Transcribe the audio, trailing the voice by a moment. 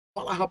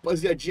Fala,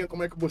 rapaziadinha,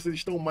 como é que vocês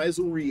estão? Mais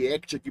um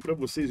react aqui pra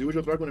vocês. E hoje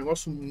eu trago um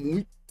negócio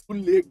muito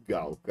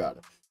legal, cara.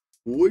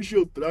 Hoje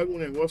eu trago um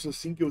negócio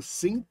assim que eu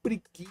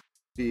sempre quis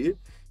ver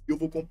e eu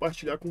vou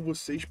compartilhar com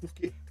vocês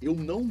porque eu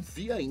não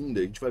vi ainda.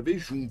 A gente vai ver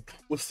junto.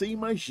 Você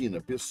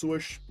imagina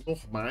pessoas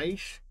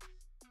normais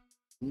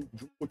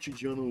de um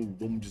cotidiano,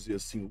 vamos dizer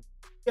assim,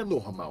 é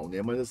normal,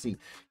 né? Mas assim,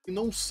 que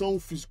não são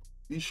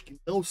fisiculturistas, que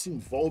não se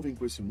envolvem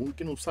com esse mundo,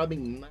 que não sabem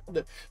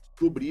nada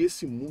sobre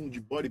esse mundo de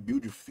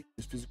bodybuilding,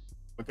 fitness,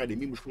 fisiculturismo,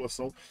 academia,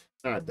 musculação,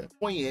 nada.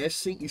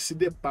 Conhecem e se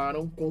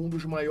deparam com um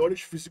dos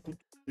maiores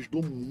fisiculturistas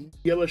do mundo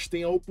e elas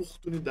têm a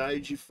oportunidade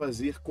de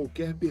fazer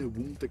qualquer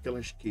pergunta que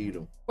elas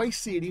queiram. Quais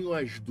seriam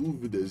as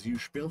dúvidas e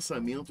os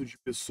pensamentos de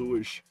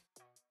pessoas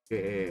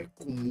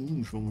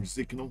comuns, vamos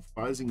dizer, que não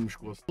fazem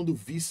musculação, quando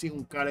vissem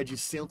um cara de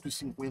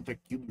 150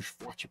 quilos,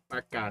 forte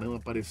pra caramba,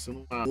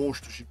 parecendo um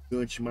monstro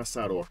gigante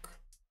maçaroca?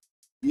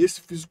 E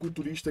esse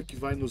fisiculturista que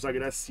vai nos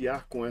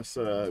agraciar com esse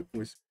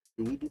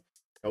conteúdo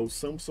é o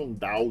SAMSON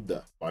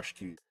DAUDA. Acho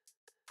que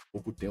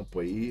pouco tempo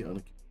aí, ano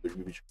que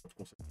 2024,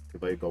 com certeza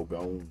vai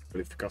galgar uma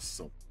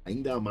qualificação.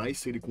 Ainda mais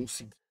se ele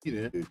conseguir,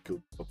 né? Que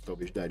eu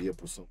talvez daria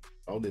pro SAMSON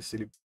DAUDA, se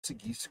ele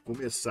conseguisse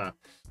começar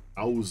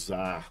a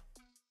usar,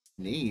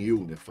 nem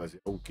eu, né? Fazer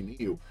algo que nem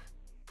eu.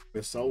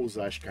 Começar a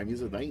usar as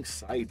camisas da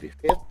Insider.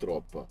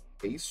 Tropa.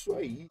 É isso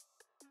aí.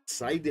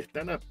 Insider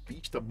tá na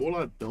pista,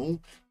 boladão.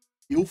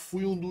 Eu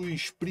fui um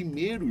dos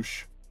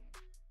primeiros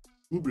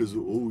youtubers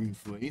ou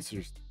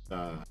influencers,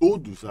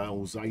 todos a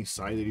usar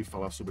Insider e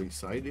falar sobre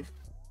Insider.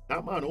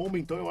 Da maromba,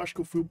 então, eu acho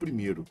que eu fui o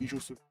primeiro. E eu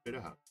sou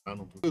errado, tá?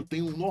 Eu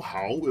tenho um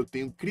know-how, eu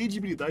tenho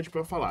credibilidade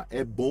para falar.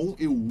 É bom,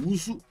 eu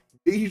uso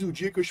desde o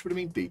dia que eu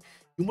experimentei.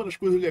 E uma das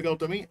coisas legais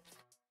também,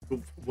 eu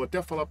vou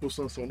até falar pro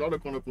SAMSON DAUDA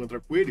quando eu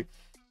encontrar com ele,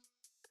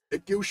 é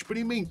que eu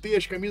experimentei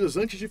as camisas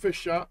antes de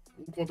fechar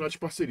o contrato de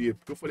parceria.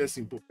 Porque eu falei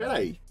assim, pô,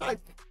 peraí,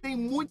 tem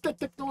muita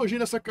tecnologia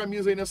nessa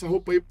camisa aí, nessa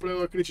roupa aí, pra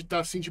eu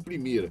acreditar assim de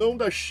primeira. Não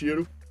dá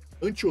cheiro,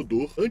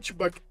 anti-odor,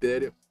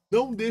 antibactéria,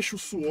 não deixa o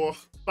suor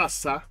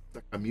passar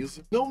da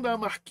camisa, não dá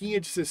marquinha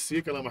de CC,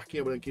 aquela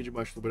marquinha branquinha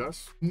debaixo do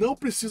braço, não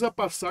precisa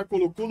passar,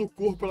 colocou no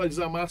corpo, ela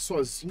desamar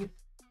sozinha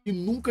e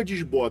nunca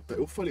desbota.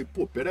 Eu falei,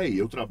 pô, peraí,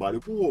 eu trabalho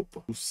com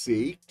roupa, eu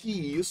sei que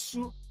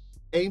isso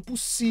é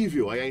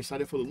impossível. Aí a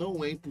Insider falou,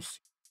 não é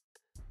impossível.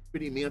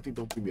 Experimenta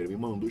então primeiro. Me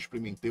mandou,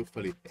 experimentei, eu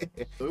falei,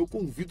 então eu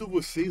convido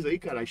vocês aí,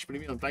 cara, a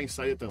experimentar a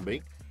Insider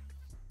também.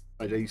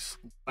 Aliás,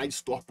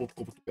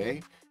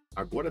 insidestore.com.br.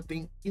 Agora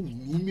tem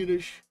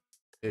inúmeras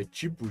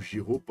tipos de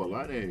roupa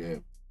lá,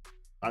 né?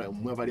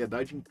 Uma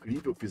variedade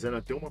incrível. Fizeram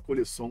até uma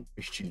coleção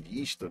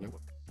estilista, né?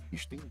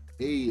 Tem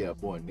meia,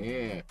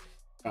 boné,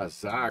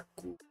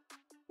 casaco,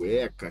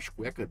 cueca. As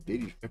cuecas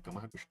deles, cueca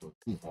mais gostosa.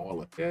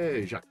 Enrola.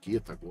 É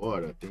jaqueta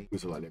agora, tem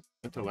coisa lá.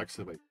 Entra lá que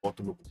você vai,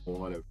 bota o meu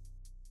cupom, olha.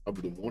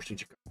 Do monstro, a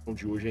indicação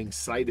de hoje é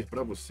Insider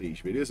pra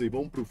vocês, beleza? E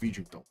vamos pro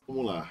vídeo então.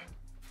 Vamos lá.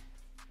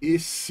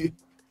 Esse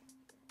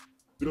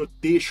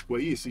grotesco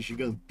aí, esse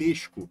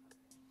gigantesco,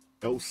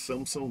 é o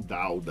SAMSON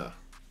DAUDA.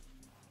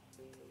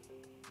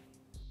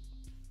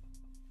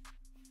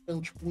 É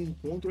tipo um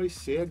encontro às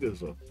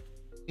cegas, ó.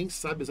 Quem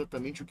sabe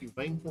exatamente o que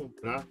vai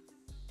encontrar.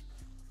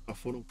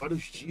 Foram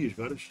vários dias,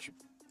 vários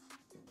tipos.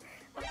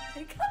 Oh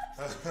my god.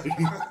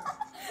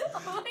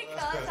 Oh my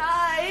god,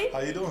 hi.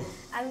 How you doing?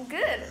 I'm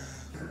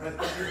good.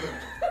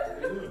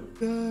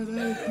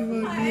 Caralho, que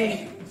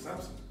maneiro.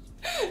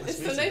 It's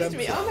so nice to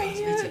meet you. Oh my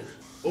hand.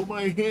 Oh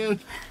my hand.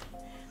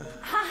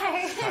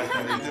 Hi.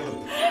 How you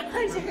doing?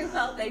 I'm doing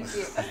well, thank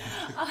you.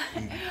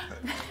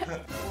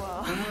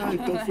 Wow.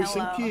 Então foi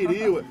sem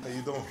querer. How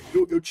you doing?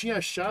 Eu tinha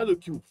achado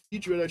que o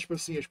vídeo era tipo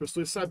assim, as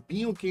pessoas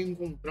sabiam que ia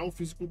encontrar um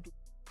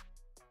fisiculturista.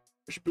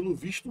 Mas pelo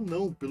visto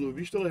não, pelo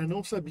visto elas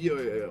não sabiam.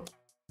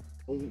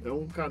 É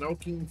um canal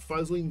que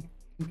faz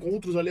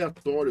encontros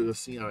aleatórios,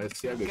 assim,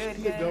 cegas.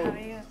 Que legal.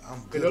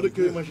 Melhor do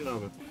que eu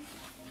imaginava.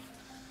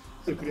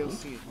 Essa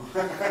criancinha.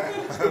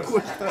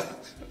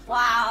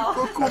 Wow.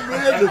 Tô com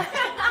medo.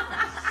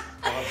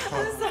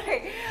 I'm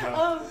sorry.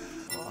 Oh,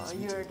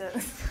 you're the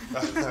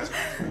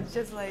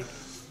just like.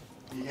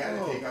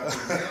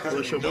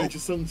 Ela chamou de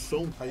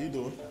Sansão. How you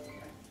doing?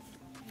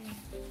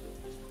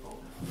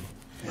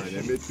 Aí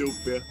ela meteu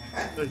o pé.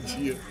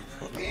 Tadinha.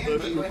 Ela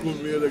ficou com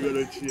medo, a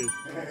garotinha.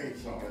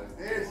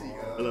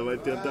 Ela vai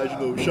tentar de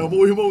novo.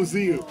 Chamou o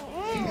irmãozinho.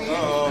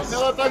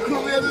 Ela tá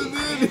com medo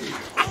dele.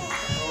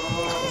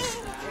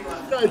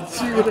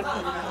 Tadinha.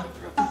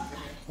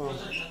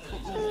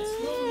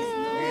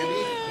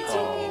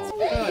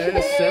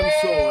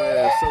 Samsung.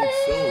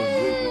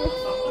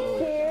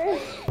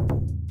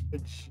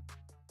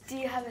 Do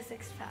you have a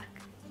six pack?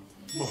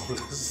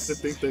 Você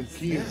tem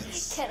tanquinho?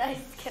 Can I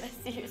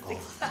see your six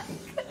pack?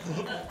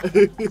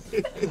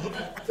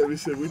 Deve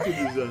ser muito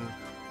bizarro.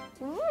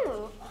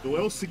 Não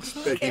é um six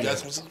pack. You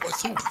guys want some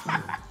soup?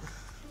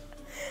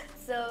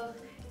 So,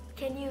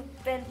 can you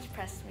bench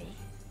press me?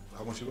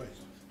 How much you weigh?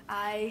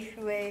 I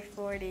weigh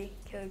 40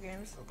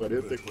 kilograms.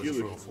 40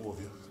 quilos. Four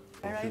of you.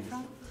 Where are you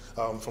from?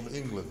 From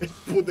England.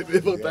 Vou ter que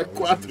levantar Yeah,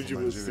 4 originally de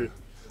from você. Nigeria.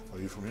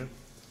 Are you from here?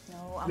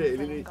 No, I'm Ele,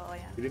 from ele, Angola.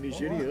 ele é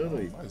nigeriano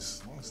aí.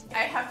 Nice, nice.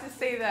 I have to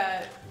say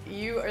that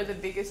you are the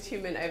biggest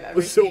human I've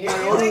ever Você é o seen.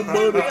 maior You're like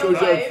humano que eu já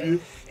real-life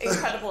vi.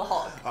 Incredible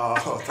Hulk.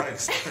 Oh,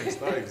 thanks. I mean,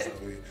 well,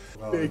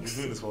 I've been Thanks.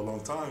 doing this for a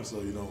long time, so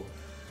you know,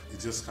 it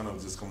just kind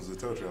of just comes to the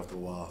territory after a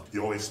while.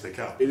 You always stick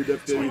out. Ele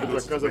deve ter So ido you go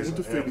pra to casa the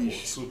muito place, airport,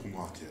 feliz.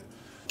 supermarket.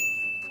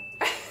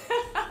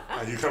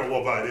 And you kind of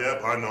walk by, yeah,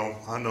 I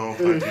know,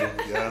 thank you,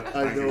 yeah, I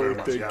thank you know, very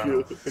much. thank Yeah, I you.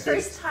 know.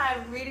 First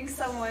time meeting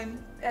someone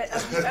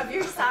of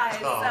your size,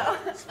 so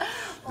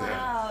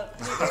wow,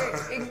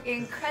 you're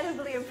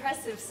incredibly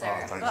impressive, sir.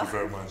 Oh, thank you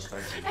very much,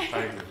 thank you.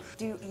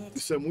 Do you eat?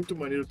 Isso é muito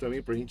maneiro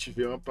também pra gente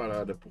ver uma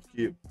parada,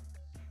 porque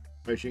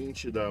a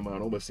gente da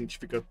maromba, assim, a gente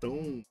fica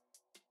tão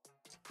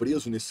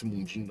preso nesse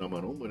mundinho da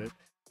maromba, né?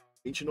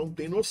 A gente não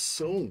tem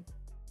noção.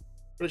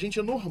 Pra gente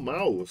é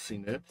normal, assim,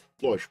 né?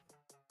 Lógico,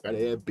 cara,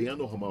 é bem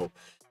anormal.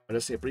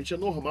 Mas assim, pra gente é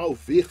normal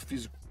ver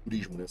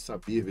fisiculturismo, né?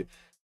 Saber ver.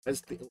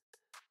 Mas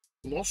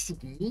o nosso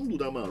mundo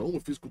da maromba, o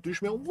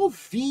fisiculturismo, é um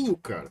ovinho,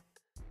 cara.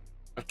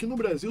 Aqui no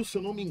Brasil, se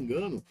eu não me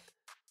engano,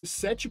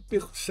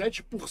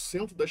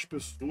 7% das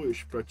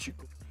pessoas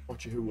praticam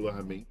esporte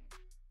regularmente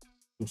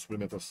com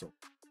suplementação.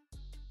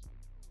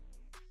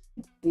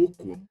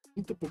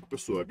 Muita pouca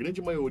pessoa. A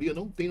grande maioria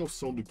não tem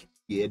noção do que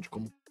é, de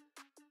como.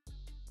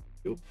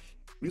 Por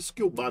isso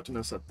que eu bato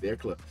nessa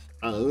tecla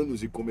há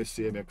anos e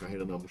comecei a minha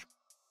carreira na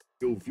musculação.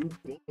 Eu vi o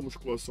quanto a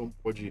musculação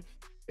pode,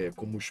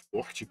 como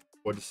esporte,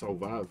 pode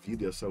salvar a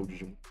vida e a saúde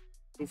de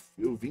muitos.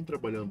 Eu vim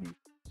trabalhando isso.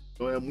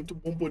 Então é muito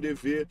bom poder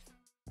ver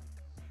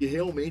e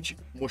realmente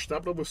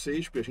mostrar para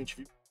vocês, porque a gente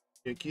vive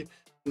aqui,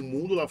 o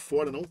mundo lá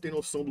fora não tem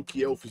noção do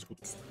que é o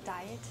fisiculturismo.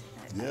 Diet?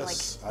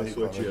 Yes, I eat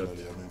what quite you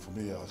regularly. I mean, for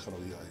me, I kind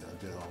of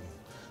I get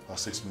about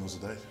 6 meals a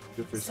day.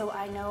 So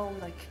I know,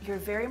 like, you're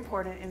very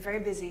important and very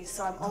busy,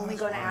 so I'm only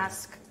going to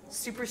ask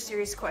super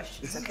serious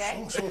questions,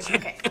 okay? Sure.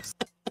 Okay.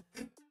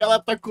 Ela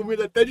tá com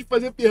medo até de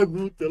fazer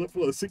pergunta. Ela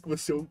falou, eu sei que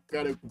você é um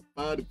cara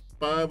ocupado,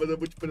 pá, mas eu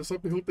vou te fazer só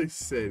perguntas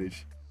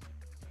sérias.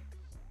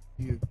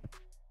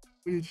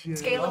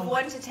 Scale of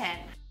 1 to 10.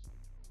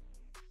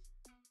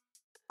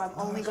 I'm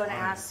only going to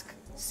ask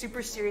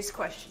super serious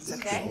questions,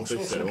 okay?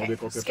 Perguntas sérias, vamos ver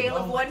qual que é a Scale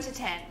pergunta. of 1 to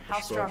 10. How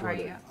strong are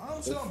you?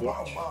 I'm saying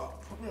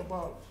probably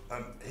about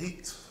an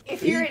 8.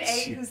 If you're an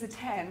 8. 8, who's a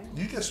 10?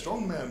 You get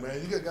strong man.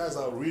 You get guys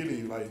that are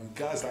really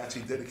guys that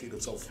actually dedicate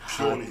themselves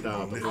purely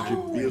tá, on tá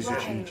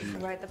lifting. de peso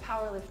Right, the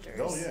power lifters.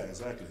 Oh yeah,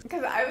 exactly.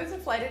 Because I was a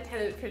flight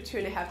attendant for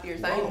 2.5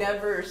 years. I Wow.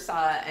 never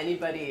saw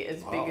anybody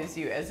as big as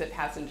you as a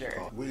passenger.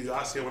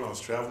 Last year when I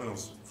was traveling, I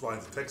was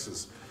flying to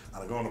Texas,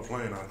 and I go on the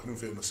plane, and I couldn't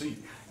fit in the seat.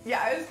 Yeah,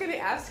 I was going to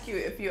ask you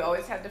if you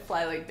always had to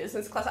fly like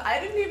business class. I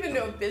didn't even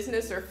know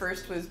business or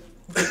first was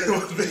big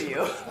enough for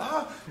you.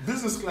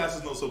 Business class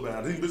is not so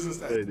bad. I think business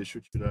class Peraí, deixa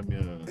eu tirar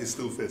minha... it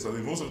still fits. I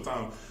mean, most of the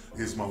time,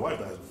 it's my wife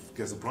that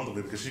gets the brunt of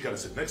it because she got to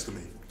sit next to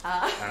me.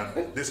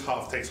 And this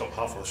half takes up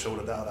half of the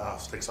shoulder, the other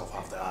half takes off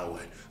half the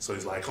highway. So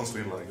it's like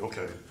constantly like,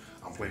 okay,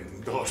 I'm playing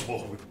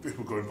dodgeball with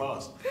people going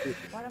past.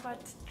 What about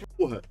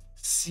Porra,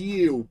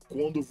 se eu,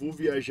 quando vou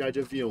viajar de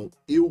avião,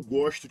 eu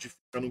gosto de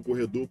ficar no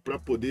corredor pra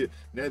poder,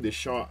 né,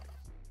 deixar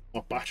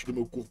uma parte do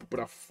meu corpo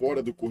pra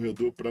fora do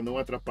corredor pra não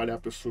atrapalhar a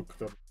pessoa que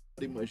tá...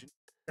 Imagina,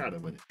 cara,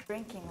 mano.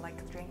 drinking,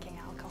 like drinking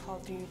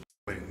alcohol? Do you,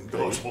 Playing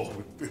dodgeball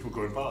with people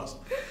going past.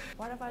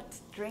 what about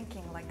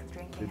drinking, like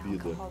drinking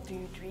Bebida. alcohol? Do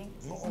you drink?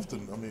 Not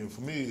often. I mean, for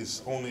me,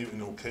 it's only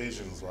in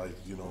occasions like,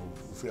 you know,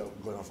 if we are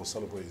going out for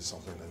celebrating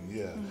something, and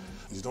yeah,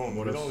 you don't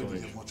really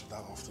get much of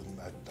that often,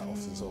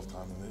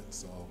 self-time in it,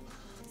 so.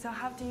 So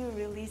how do you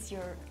release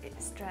your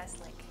stress,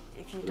 like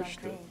if you don't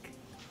drink?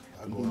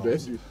 I go Não out,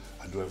 bebe?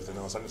 I do everything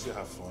else. I can still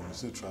have fun, I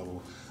still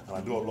travel, and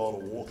I do a lot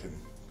of walking.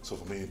 So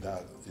for me,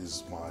 that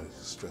is my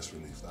stress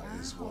relief. That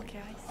is what okay,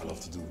 I I love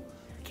to do.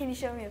 Can you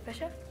show me a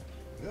push-up?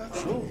 Yeah,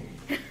 sure.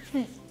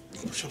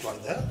 Push up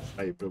like that.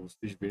 Aí, pra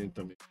vocês verem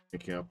também como é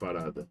que é a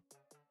parada.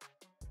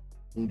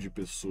 De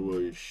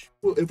pessoas...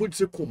 Eu vou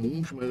dizer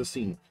comuns, mas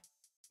assim...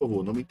 Por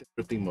favor, não me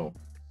interpretem mal.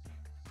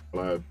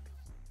 Falar...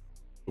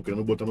 Tô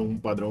querendo botar num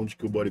padrão de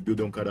que o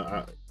bodybuilder é um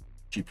cara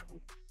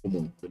típico,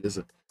 comum,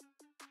 beleza?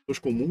 Pessoas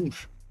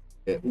comuns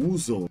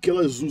usam... O que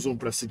elas usam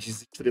pra se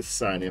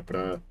desestressar, né?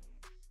 Pra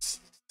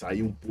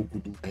sair um pouco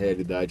da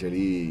realidade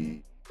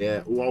ali...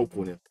 É o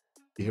álcool, né?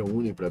 Que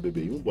reúnem pra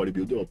beber. E um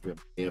bodybuilder,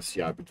 obviamente, tem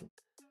esse hábito.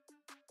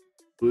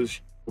 Pra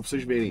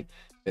vocês verem,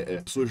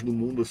 pessoas no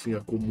mundo assim,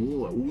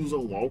 comum,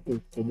 usam o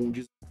álcool como um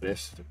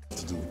desestresse.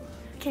 To do.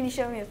 Can you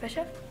show me a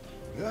push-up?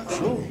 Yeah,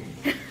 sure.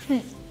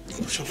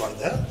 Push up like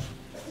that.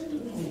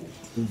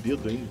 Um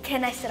dedo, hein?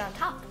 Can I sit on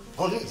top?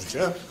 Oh yeah,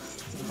 yeah.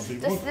 A big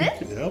That's one.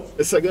 it? Yeah.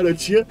 Essa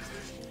garotinha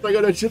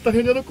tá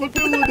rendendo o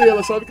conteúdo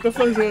dela, sabe o que tá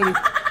fazendo.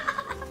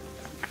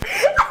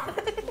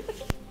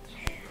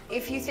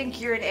 If you think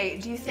you're an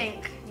 8, do you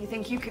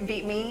think you can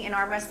beat me in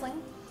arm wrestling?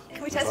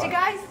 Can we test you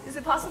guys? Is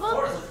it possible?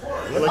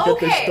 Ela quer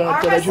Okay, testar arm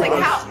aquela de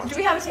wrestling. baixo. How? Do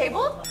we have a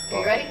table? Are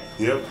you ready?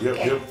 Yep.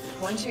 Okay.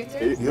 1, 2,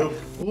 3. Yep.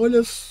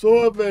 Olha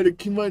só, velho,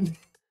 que maneiro.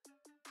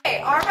 Okay,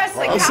 arm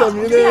wrestling. Essa How? Do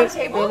mina we é have a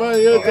table?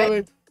 maneira You ready?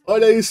 também.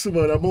 Olha isso,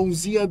 mano, a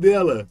mãozinha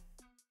dela.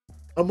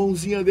 A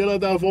mãozinha dela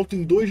dá a volta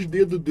em 2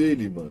 dedos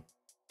dele, mano.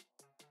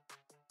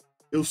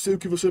 Eu sei o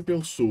que você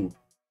pensou.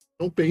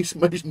 Não pense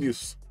mais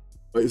nisso.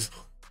 Mas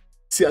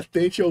se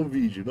atente ao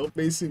vídeo. Não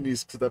pense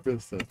nisso que você tá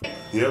pensando.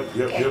 Yep.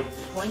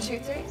 1,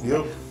 2, 3.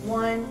 Yep.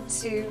 1,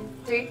 2,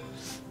 3.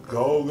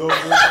 Go. No,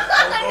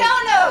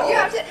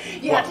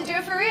 you have to do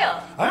it for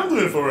real. I am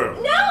doing it for real.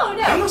 No.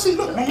 I don't see,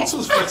 look, my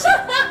muscles flexing.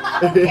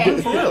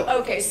 Okay. For real.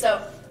 Okay,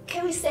 so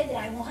can we say that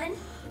I won?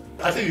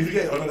 I think if you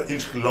get another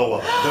inch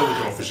lower, then we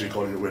can officially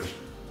call you a win.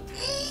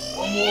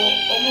 One more,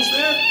 almost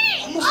there.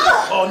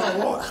 Oh no,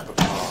 what happened?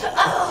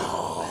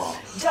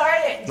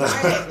 Darn it.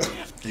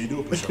 Can you do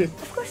a push-up?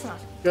 Of course not.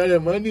 Cara, é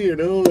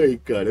maneirão aí,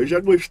 cara. Eu já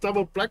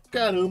gostava pra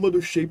caramba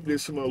do shape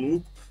desse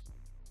maluco.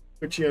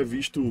 Eu tinha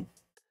visto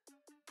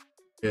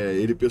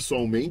ele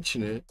pessoalmente,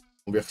 né?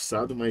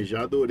 Conversado, mas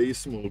já adorei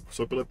esse maluco,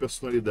 só pela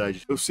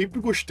personalidade. Eu sempre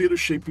gostei do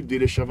shape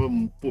dele, achava,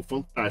 pô,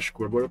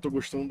 fantástico. Agora eu tô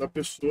gostando da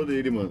pessoa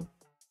dele, mano.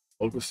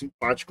 Maluco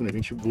simpático, né?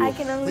 Gente boa. I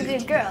can only do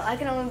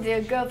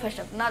a girl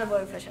push-up, not a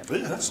boy push-up.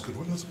 Yeah, that's a good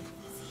one. Let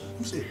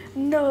me see.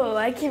 No,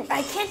 I can't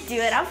do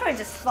it. I'm probably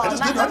just fall. I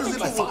just did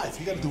like 5.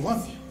 You gotta do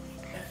 1.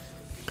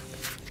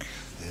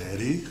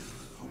 Ready?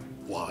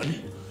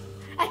 1,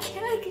 I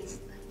can't.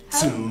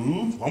 2,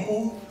 one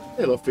more.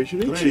 Ela fez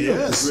direitinho. 3,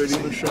 yes.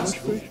 Joelhinho no chão, mas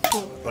fez.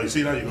 Oh, you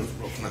see now you're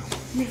rough now.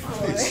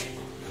 Nice.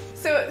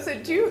 So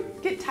do you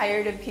get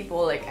tired of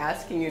people like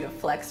asking you to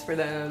flex for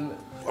them?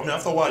 I mean,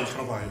 after a while, you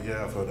kind of like,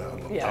 yeah, I've heard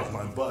that. Yeah.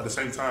 But at the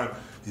same time,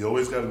 you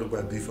always got to look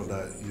at default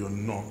that you're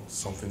not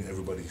something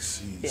everybody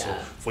sees. Yeah. So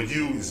for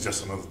you, it's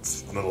just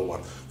another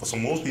one. But for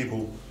most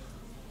people,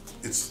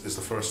 it's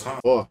the first time.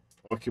 Ó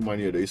que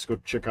maneiro. É isso que eu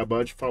tinha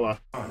acabado de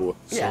falar. Pô.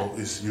 So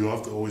you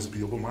have to always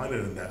be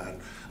open-minded in that, and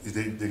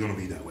they're going to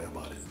be that way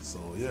about it. So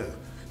yeah.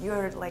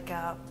 You're like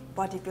a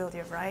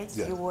bodybuilder, right?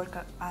 Yeah. You work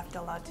out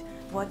a lot.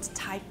 What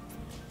type,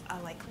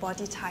 like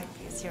body type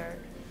is your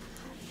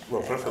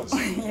Preference.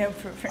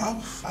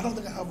 preference? I don't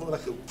think I have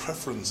like a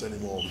preference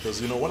anymore because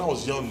when I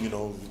was young,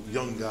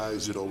 young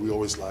guys, we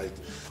always like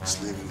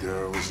slim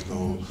girls,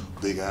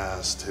 big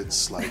ass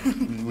tits. Like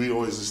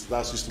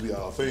that used to be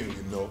our thing,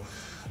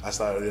 I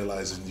started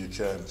realizing you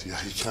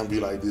can't be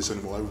like this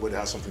anymore. Everybody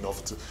has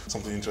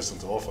something interesting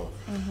to offer.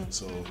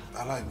 So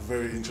I like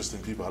very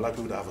interesting people. I like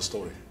people that have a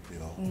story,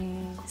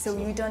 So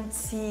you don't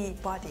see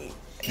body.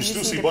 You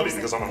still see body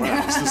because I'm a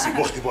man. You still see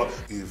body, but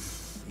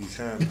if you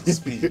can't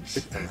speak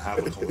and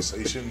have a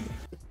conversation.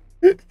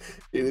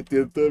 Ele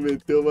tentou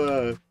meter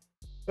uma.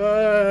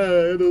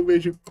 Eu não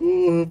vejo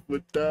corpo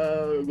e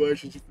tal. Eu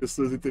gosto de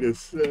pessoas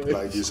interessantes.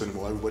 Like this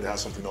anymore. Everybody has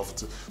something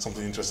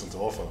interesting to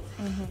offer.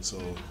 So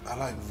I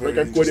like very Porque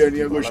a interesting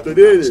coreaninha people. gostou I like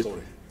people that have a dele.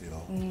 story,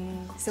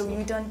 So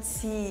you don't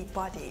see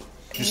body.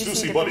 You still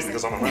see body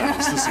because I'm a man.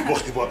 You still see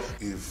body, but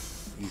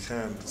if you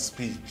can't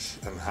speak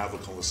and have a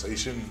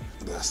conversation,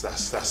 that's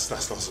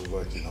not so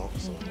work,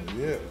 So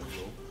yeah.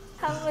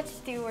 How much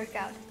do you work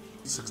out?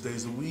 6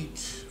 days a week,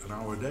 an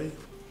hour a day.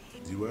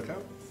 Do you work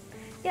out?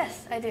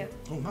 Yes, I do.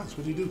 Oh, nice.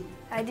 What do you do?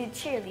 I do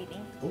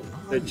cheerleading. Oh,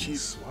 That nice.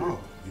 cheese. Wow.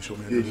 You show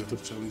me any of the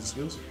cheerleading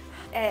skills?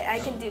 I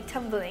can do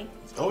tumbling.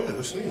 Oh, yeah,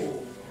 let's see.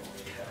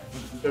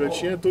 Ela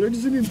tinha toda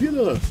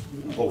desinibida lá.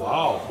 Oh,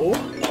 wow. Oh.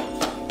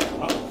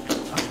 Wow.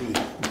 Actually,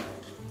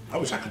 I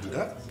wish I could do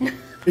that.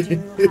 Do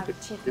you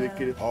have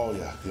chicken? Oh,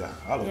 yeah.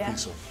 I love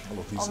pizza.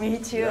 Oh, me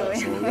too. Yeah,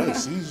 so, yeah,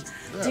 see,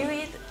 Do you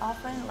eat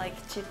often, like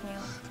cheat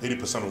meal?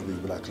 80% will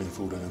be like clean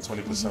food, and then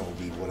 20% will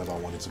be whatever I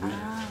want it to be.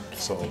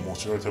 So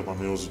majority of my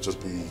meals would just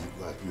be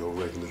like your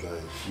regular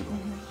day,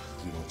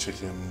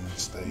 chicken,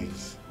 steak,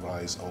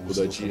 rice, all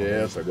Toda a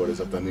dieta, agora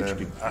exatamente o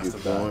que after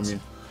come. that,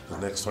 the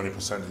next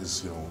 20%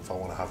 is, if I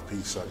want to have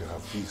pizza, I can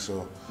have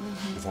pizza.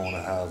 If I want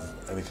to have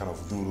any kind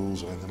of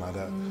noodles or anything like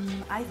that.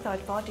 I thought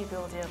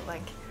bodybuilder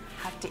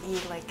have to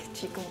eat like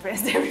chicken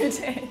breast every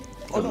day.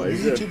 Oh no,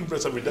 you eat chicken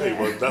breast every day,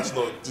 but that's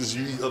not just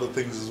you eat other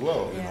things as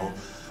well,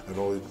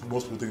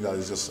 most people think that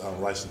it's just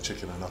rice and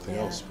chicken and nothing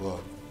else, but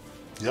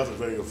you have to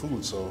vary your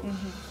food. So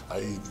I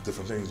eat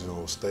different things,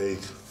 steak,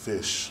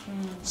 fish,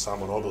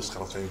 salmon, all those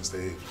kind of things.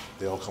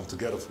 They all come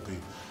together for me.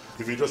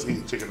 If you just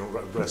eat chicken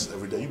and breast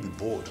every day, you'd be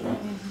bored.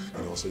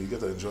 So you get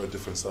to enjoy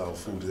different style of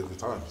food every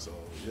time. So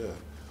yeah.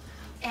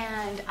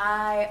 And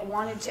I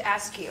wanted to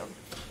ask you,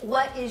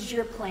 what is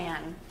your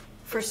plan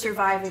for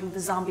surviving the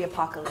zombie O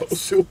apocalypse?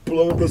 seu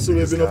plano pra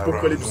sobreviver no You want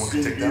apocalipse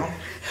to take zumbi. down?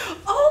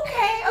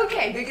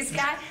 Okay, biggest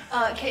guy.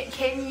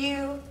 Can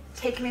you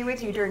take me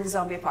with you during the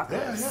zombie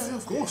apocalypse? Yeah,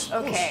 of course.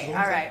 Okay,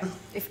 all right.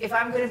 If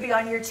I'm going to be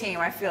on your team,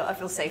 I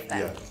feel safe then.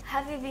 Yeah.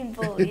 Have you been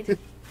bullied?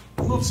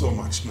 Not so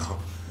much, no.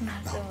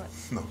 Not so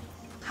much. No.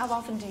 How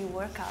often do you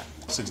work out?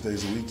 6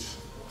 days a week.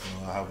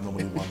 I have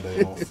normally 1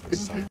 day off.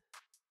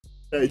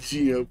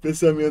 Tadinha, o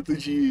pensamento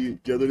de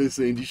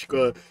adolescente de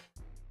escola.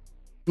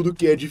 Tudo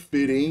que é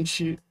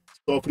diferente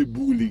sofre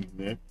bullying,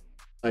 né?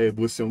 Aí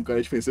você é um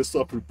cara diferente, você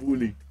sofre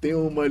bullying. Tem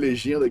uma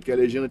legenda que é a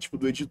legenda tipo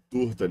do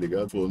editor, tá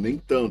ligado? Falou, nem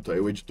tanto. Aí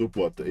o editor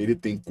bota, ele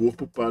tem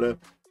corpo para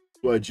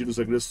coagir os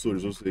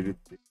agressores. Ou seja,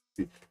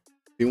 ele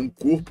tem um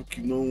corpo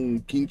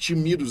que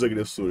intimida os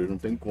agressores, não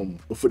tem como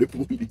sofrer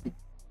bullying.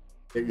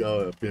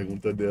 Legal a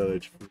pergunta dela,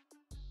 tipo,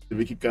 você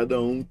vê que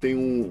cada um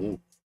tem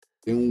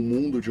tem um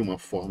mundo de uma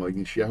forma,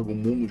 enxerga o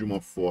mundo de uma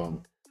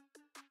forma.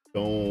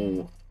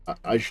 Então,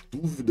 as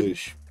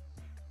dúvidas,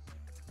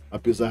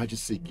 apesar de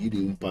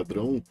seguirem um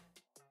padrão,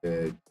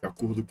 de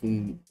acordo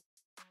com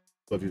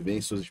sua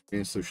vivência, suas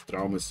experiências, seus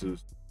traumas,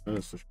 seus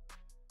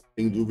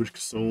tem dúvidas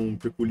que são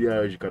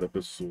peculiares de cada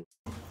pessoa.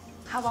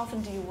 How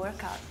often do you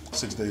work out?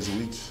 6 days a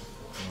week.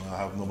 I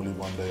have normally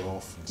 1 day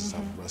off and just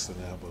have the rest of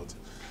there, but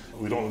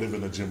we don't live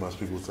in the gym as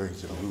people think,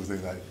 people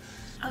think like...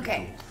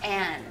 Okay,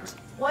 and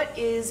what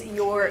is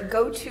your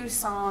go-to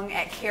song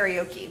at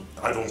karaoke?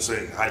 I don't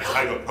sing. I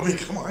mean,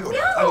 come on, I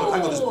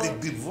got this big,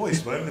 deep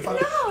voice, man. If I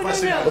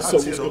sing,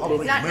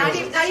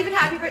 Not even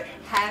happy birthday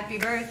to Happy you.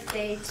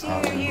 birthday to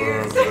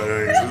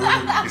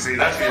you. You see,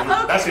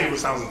 that even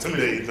sounds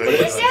intimidating.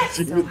 Yes.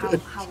 So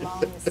how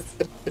long is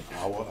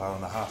Hour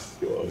and a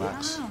half,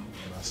 max. And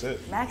that's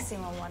it.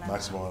 maximum 1 hour?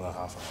 Maximum 1.5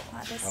 hours. Wow,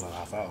 that's-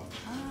 1.5 hours.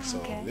 So,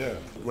 okay. yeah.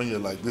 When you're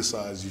like this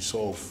size,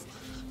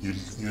 you're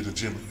in the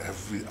gym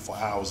for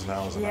hours and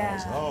hours and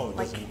hours. No, it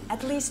like doesn't.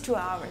 at least 2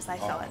 hours, I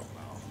thought.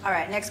 All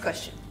right, next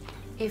question.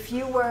 If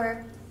you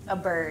were a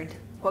bird,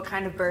 what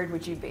kind of bird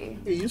would you be?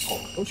 Que isso?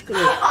 Onde que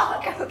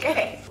eu...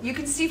 Okay. You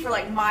can see for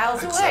like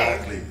miles away.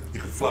 Exactly.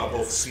 You can fly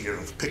above the sea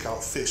and pick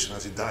out fish, and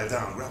as you dive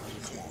down, grab them.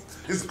 Come on.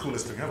 This is the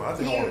coolest thing ever. I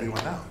think I want to be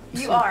one now.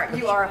 You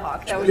are a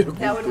hawk. That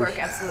would work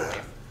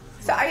absolutely.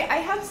 So I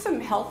have some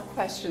health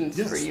questions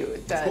Yes, for you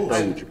of that course.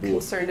 I'm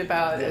concerned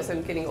about as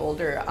I'm getting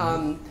older.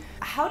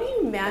 How do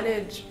you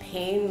manage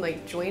pain,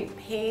 like joint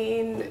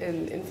pain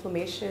and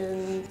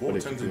inflammation? What I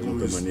tend to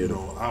do is,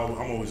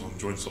 I'm always on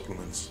joint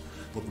supplements.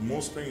 But the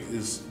most thing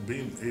is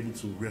being able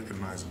to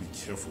recognize and be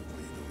careful what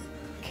you're doing.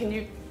 Can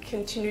you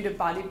continue to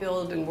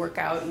bodybuild and work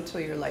out until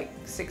you're like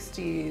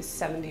 60,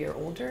 70 or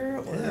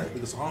older? Or? Yeah,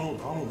 because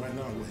Arnold right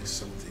now, he's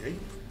 78.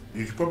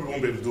 You probably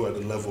won't be able to do it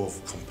at the level of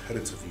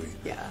competitively.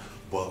 Yeah.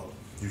 But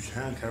you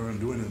can carry on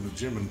doing it in the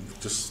gym and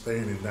just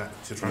staying in that,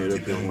 trying to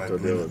keep young,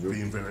 like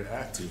being very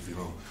active,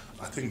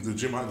 I think the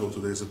gym I go to,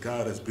 there's a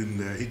guy that's been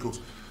there, he goes,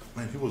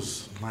 man, he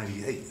was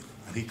 98.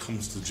 And he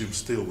comes to the gym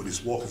still with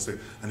his walking stick,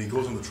 and he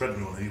goes on the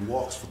treadmill and he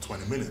walks for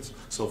 20 minutes.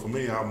 So for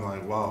me, I'm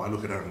like, wow, I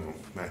look at that and go,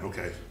 man,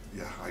 okay,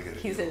 yeah, I get it.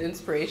 He's an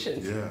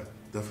inspiration. Yeah,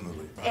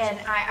 definitely. And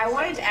I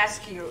wanted to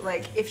ask you,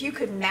 like, if you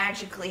could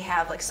magically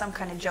have like some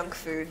kind of junk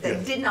food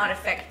that did not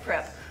affect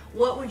prep,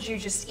 what would you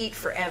just eat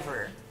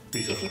forever?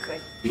 Pizza. If you could.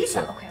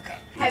 Pizza. Okay.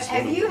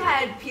 Have you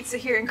had pizza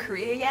here in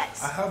Korea yet?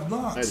 I have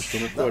not.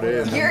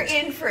 You're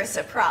in for a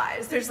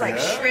surprise. There's like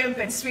shrimp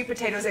and sweet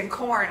potatoes and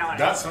corn on it.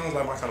 That sounds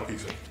like my kind of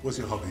pizza. What's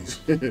your hobbies?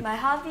 My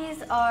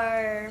hobbies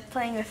are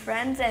playing with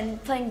friends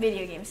and playing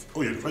video games.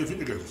 Oh, you play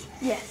video games?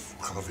 Yes.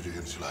 What kind of video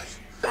games do you like?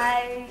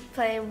 I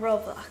play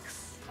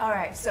Roblox. All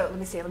right, so let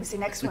me see.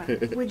 Next one.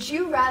 Would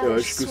you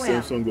rather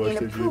swim in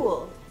a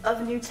pool of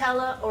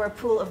Nutella or a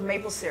pool of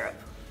maple syrup?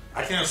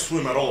 I can't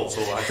swim at all,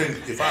 so I think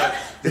if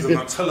the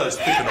Nutella is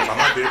picking up, I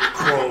might be able to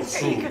crawl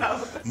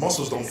through.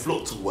 Muscles don't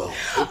float too well.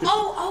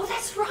 Oh,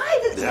 that's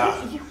right.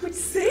 Yeah. You would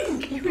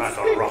sink. Like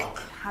a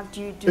rock. How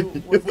do you do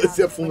workout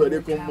Você when afundaria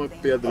you're como uma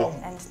traveling?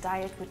 pedra. And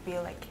diet would be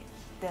like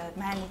the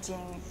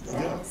managing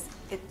things.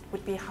 It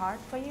would be hard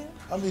for you?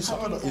 I mean,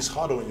 it's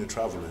harder when you're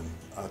traveling,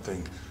 I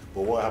think.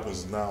 But what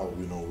happens now,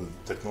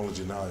 with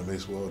technology now, it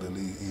makes the world an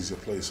easier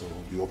place. So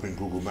you open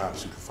Google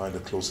Maps, you can find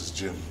the closest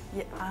gym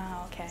Yeah.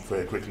 Okay.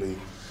 very quickly.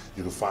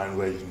 You can find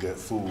where you can get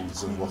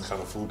foods and what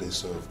kind of food they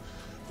serve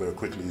very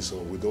quickly. So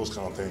with those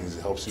kind of things,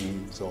 it helps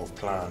you sort of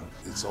plan.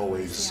 It's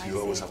always, you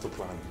always have to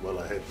plan well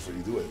ahead before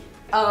you do it.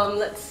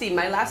 Let's see,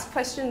 my last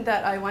question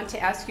that I want to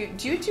ask you,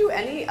 do you do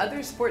any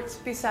other sports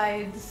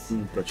besides?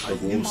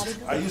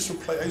 I used to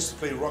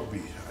play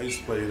rugby. I used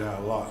to play that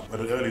a lot.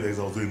 But in the early days,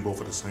 I was doing both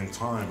at the same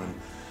time. And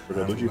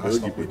I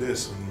stopped with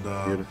this.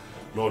 And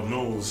Lord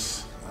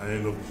knows, I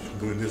ended up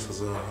doing this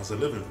as a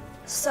living.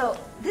 So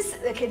this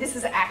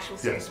is an actual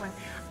serious one.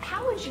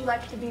 How would you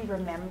like to be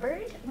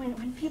remembered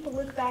when people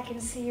look back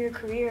and see your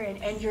career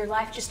and your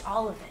life, just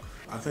all of it?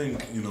 I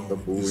think,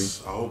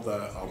 I hope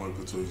that I'm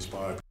able to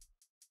inspire.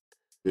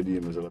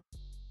 Mas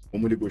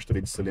como ele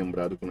gostaria de ser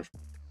lembrado quando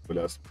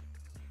olhasse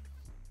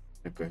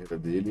a carreira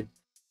dele,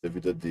 a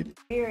vida dele.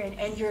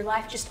 And your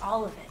life, just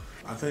all of it.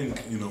 I think,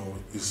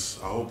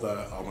 I hope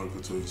that I'm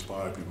able to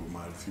inspire people in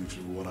my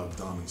future, what I've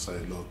done, and say,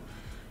 look,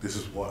 this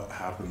is what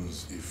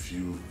happens if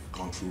you've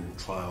gone through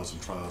trials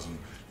and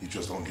you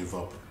just don't give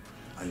up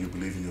and you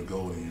believe in your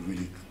goal and you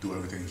really do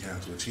everything you can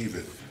to achieve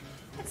it.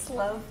 That's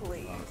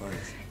lovely.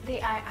 Thanks.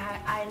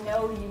 I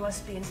know you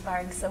must be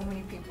inspiring so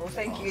many people.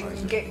 Thank you.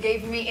 You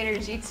gave me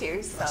energy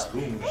too. So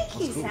thank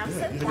you,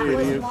 Samson. That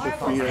was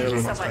marvelous. Thank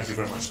you so much. Thank you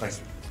very much.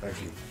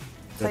 Thank you.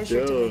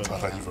 Pleasure to meet you.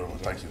 Thank you very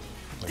much.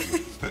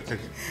 Thank you.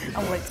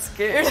 I'm like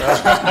scared.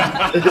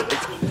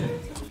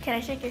 Can I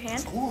shake your hand?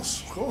 Of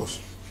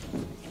course.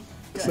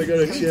 Essa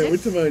garotinha é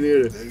muito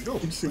maneira. There you go.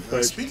 Muito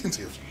simpática. Speaking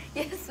to you.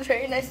 Yes,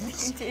 very nice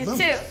speaking to you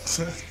too.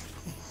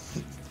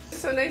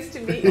 So nice to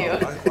meet you.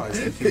 Likewise.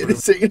 Thank you very Ele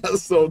sem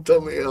ação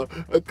também, ó.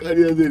 A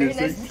carinha dele.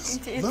 Very nice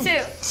speaking to you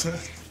too.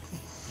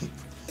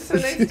 So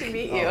nice to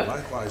meet you.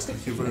 Likewise.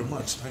 Thank you very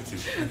much. Thank you.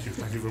 Thank you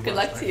very much. Good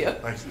luck to you.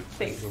 Thank you. Thanks.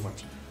 Thank you very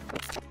much.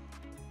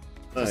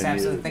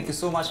 Samson, thank you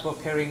so much for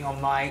appearing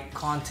on my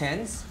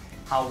contents.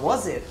 How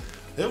was it?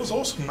 It was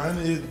awesome, man.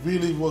 It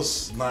really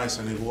was nice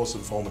and it was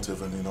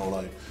informative, and you know,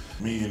 like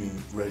meeting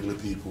regular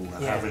people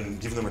and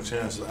giving them a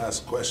chance to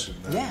ask questions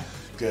and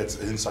get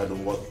insight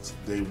on what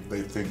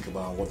they think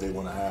about, what they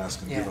want to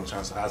ask, and give them a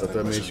chance to ask that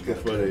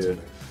question.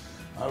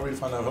 I really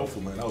found that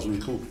helpful, man. That was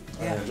really cool.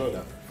 I enjoyed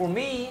that. For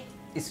me,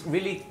 it's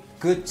really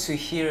good to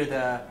hear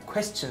the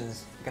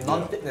questions, like a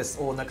non-fitness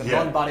or like a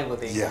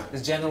non-bodybuilding, the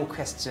general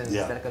questions,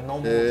 like a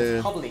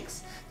normal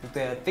publics,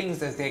 the things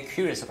that they're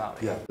curious about.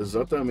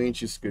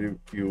 Exatamente isso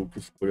que o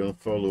coreano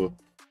falou.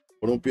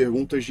 Foram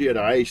perguntas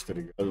gerais, tá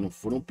ligado? Não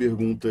foram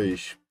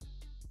perguntas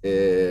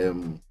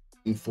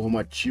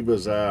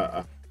informativas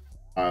a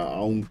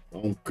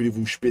um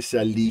crivo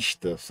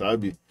especialista,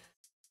 sabe?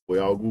 Foi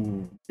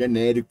algo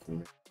genérico,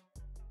 né?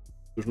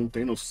 As pessoas não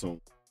têm noção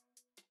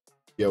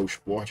que é o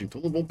esporte, então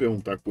não vão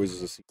perguntar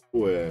coisas assim,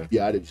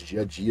 diárias, de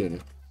dia a dia, né?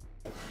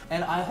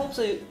 And I hope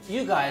so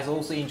you guys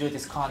also enjoy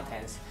this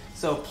content.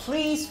 So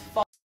please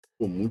follow.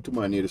 Pô, muito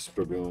maneiro esse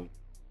programa.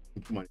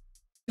 Muito maneiro.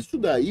 Isso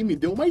daí me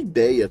deu uma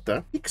ideia,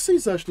 tá? O que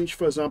vocês acham de a gente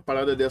fazer uma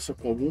parada dessa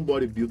com algum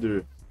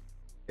bodybuilder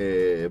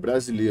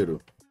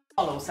brasileiro?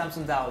 Follow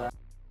SAMSON DAUDA.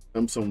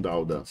 SAMSON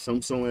DAUDA.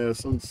 Samsung é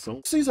Sansão.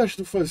 O que vocês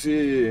acham de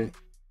fazer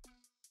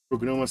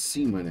programa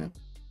assim, mané?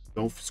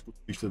 Então,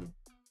 fisiculturista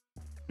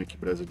aqui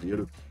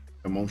brasileiro,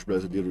 chamar uns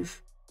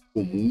brasileiros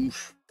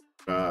comuns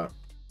pra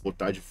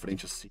botar de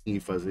frente assim e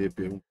fazer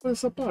perguntas.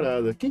 Essa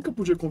parada, quem que eu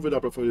podia convidar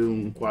pra fazer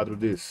um quadro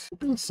desse? Tô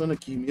pensando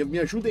aqui, me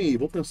ajudem aí,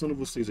 vou pensando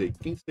vocês aí,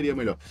 quem seria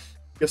melhor?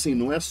 Porque assim,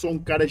 não é só um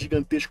cara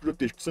gigantesco,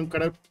 grotesco, você é um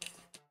cara que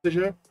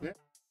seja, né,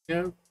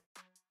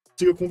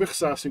 consiga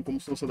conversar, assim, como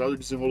o SAMSON DAUDA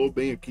desenrolou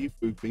bem aqui,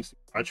 foi bem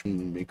simpático,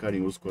 bem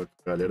carinhoso com a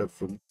galera,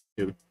 foi muito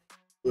maneiro.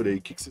 Adorei,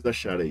 o que vocês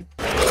acharam aí?